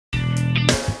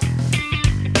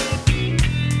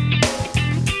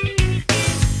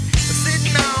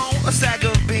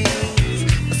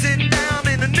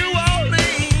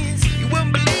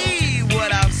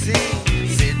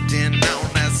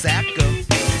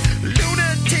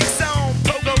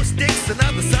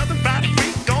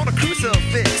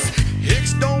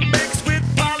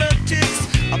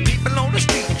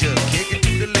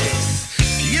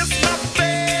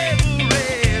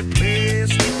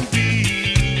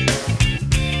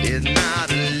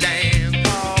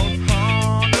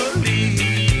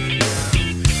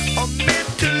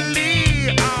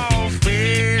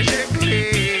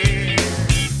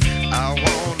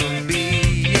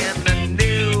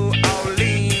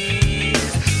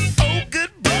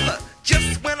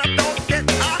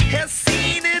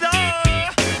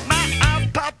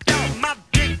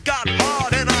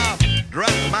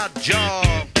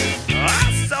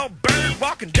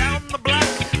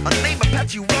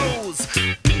clothes.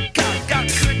 I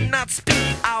could not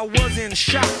speak, I was in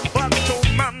shock, but told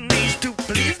my niece to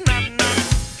please not knock.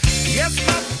 Yes,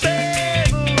 my baby.